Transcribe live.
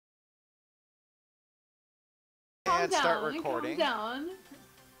can't start recording. Calm down.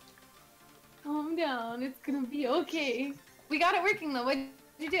 Calm down. It's gonna be okay. We got it working though. What'd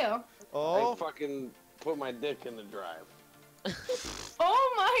you do? I fucking put my dick in the drive.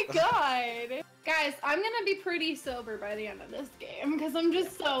 Oh my god! Guys, I'm gonna be pretty sober by the end of this game because I'm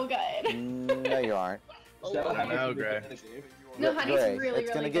just so good. No, you aren't. I know, Gray. No, honey, Gray, it's really, it's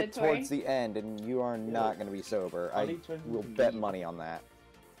gonna really get good, towards Tori. the end, and you are not gonna be sober. I will bet money on that.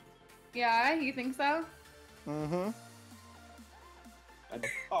 Yeah, you think so? Mm-hmm.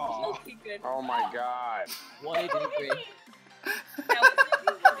 Oh, oh my god. Why did you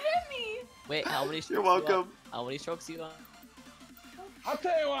Wait, how many strokes? You're welcome. How many strokes you on? I'll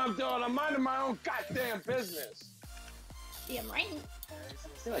tell you what I'm doing. I'm minding my own goddamn business. Yeah, right.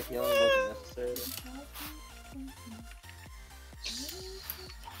 I feel like healing wasn't necessary.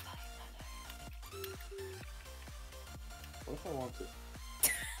 What if I want to?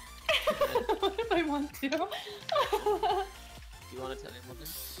 What if I want to? Do you want to tell me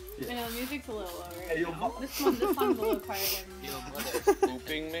something? I know, the music's a little lower. Hey, yo, This song's a little quieter than Your mother.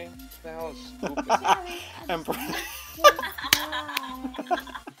 Spooping me? What the hell is spooping me?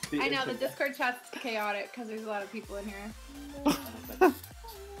 I know, the Discord chat's chaotic because there's a lot of people in here.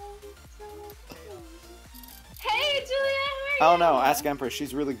 Hey, Julia, how are you? Oh no, ask Empress.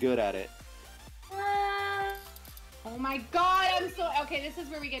 She's really good at it. Oh my god, I'm so... Okay, this is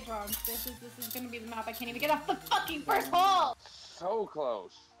where we get drunk. This is gonna be the map. I can't even get off the fucking first hole! So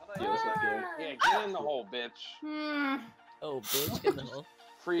close. Yeah, Yeah, get in the hole, bitch. Oh, bitch, in the hole.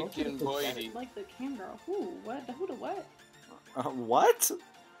 Freaking boy. Like the cam girl. Who? What? Who to what? What?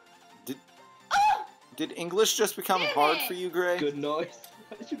 Did English just become hard for you, Gray? Good noise.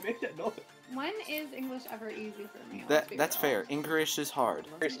 Why did you make that noise? When is English ever easy for me? That's fair. English is hard.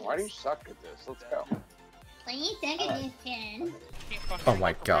 Why do you suck at this? Let's go. Please take edition. Oh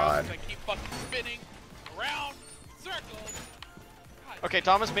my god. I keep fucking spinning around circles. Okay,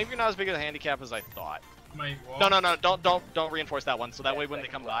 Thomas, maybe you're not as big of a handicap as I thought. My wall. No, don't reinforce that one. So that way when they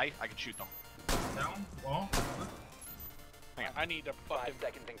come by, I can shoot them. Down wall. Hang on. I need to fucking.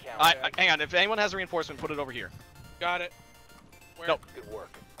 Hang on. If anyone has a reinforcement, put it over here. Got it. Where? Nope.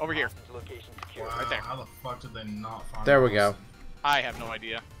 Over here. Wow, Right there. How the fuck did they not find There we us? go. I have no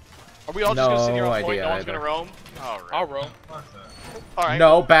idea. Are we all just gonna sit here No on point? idea No one's either. gonna roam. All right. I'll roll. Fuck that. All right.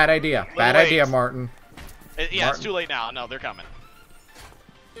 No, bad idea. Bad late. idea, Martin. Yeah, it's Martin. too late now. No, they're coming.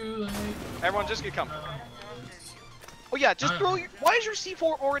 Too late. Everyone, just get coming. Oh yeah, just throw your. Why is your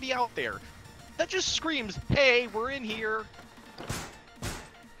C4 already out there? That just screams, "Hey, we're in here."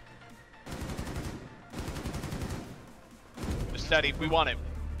 Just steady. We want him.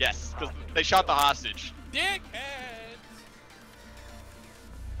 Yes, because they shot the hostage. Dickheads!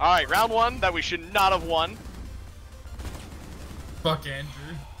 All right, round one that we should not have won. Fuck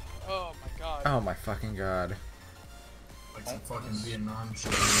Andrew. Oh my god. Oh my fucking god. Like some fucking Vietnam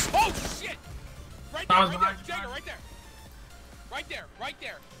shit. Oh shit! Right there, right there, Jagger, right there! Right there, right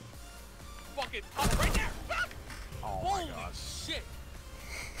there! Fucking, right there! Fuck! Oh Holy my god. shit!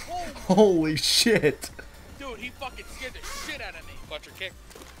 Holy shit. Dude, he fucking scared the shit out of me. Butcher kick.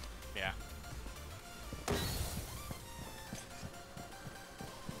 Yeah.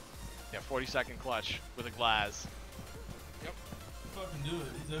 Yeah, 40-second clutch with a glass. Yep. Fucking do it,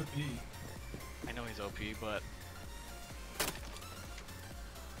 he's OP. I know he's OP, but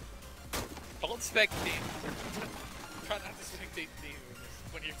Don't spectate. Try not to spectate Steve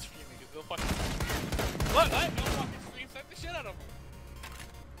when you're streaming, because they'll fucking... Look, don't fucking stream, set the shit out of them.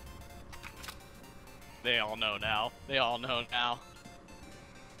 they all know now. They all know now.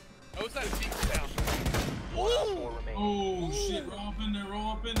 Oh, it's not a secret now. Oh shit, roll up in there,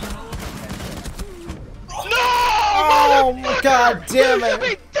 roll up in there, roll up in there. No! Oh my god damn You should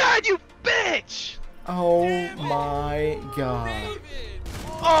it. be dead, you bitch! Oh my god. David!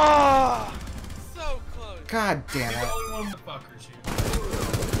 Oh! So close. God damn The it. only one with fuckers here.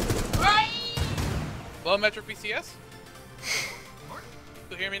 Low metric PCS?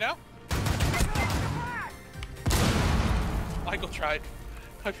 Still hear me now? Michael tried.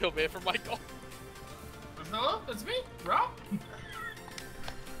 I feel bad for Michael. Hello? That's me? Rob?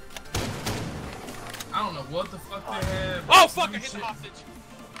 I don't know what the fuck they have. Oh fuck, I hit Shit. the hostage.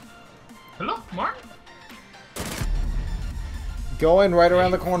 Hello? Martin? Going right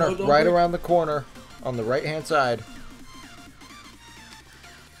around the corner. Oh, don't Right wait. around the corner. On the right hand side.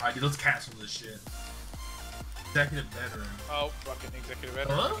 Alright, dude, let's cancel this shit. Executive veteran. Oh, fucking executive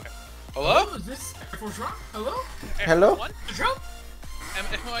editor. Hello? Okay. Hello? Is this Air Force Rock? Hello? Hello? What? Trump? Am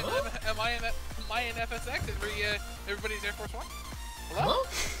I in FSX? Everybody's Air Force One? Hello?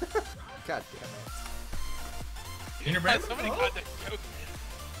 Hello? God damn it. Interbrand? Somebody Hello? got that joke.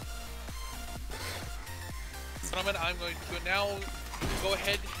 gentlemen, I'm going to now go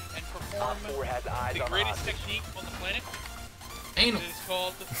ahead and perform the greatest technique on the planet. Anal. It is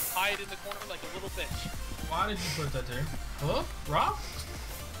called hide in the corner like a little bitch. Why did you put that there? Hello? Rob?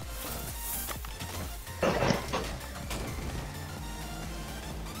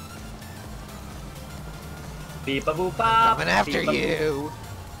 Beep a boop bop. Coming after you.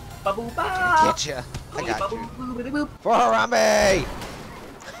 Ba boop bop. Get ya. I got you. For Harambe!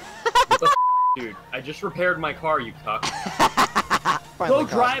 Dude, I just repaired my car, you cuck. Finally Go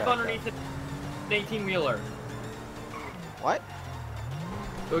drive caught underneath an 18-wheeler. What?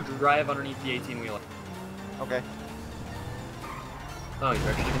 Go drive underneath the 18-wheeler. Okay. Oh, you're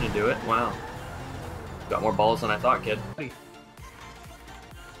actually gonna do it? Wow. Got more balls than I thought, kid. 3,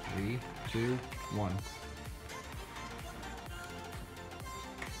 2, 1.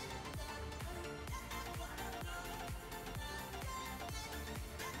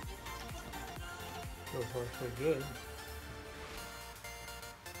 So far, so good.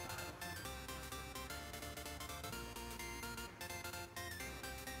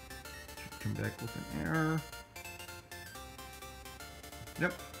 Come back with an error.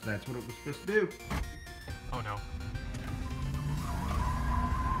 Yep, that's what it was supposed to do. Oh no.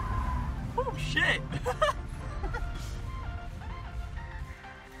 Oh shit!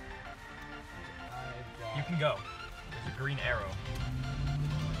 You can go. There's a green arrow.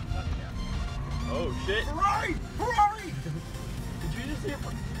 Oh shit! Ferrari! Ferrari! Did you just see a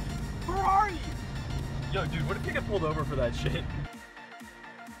Ferrari? Yo, dude, what if you get pulled over for that shit?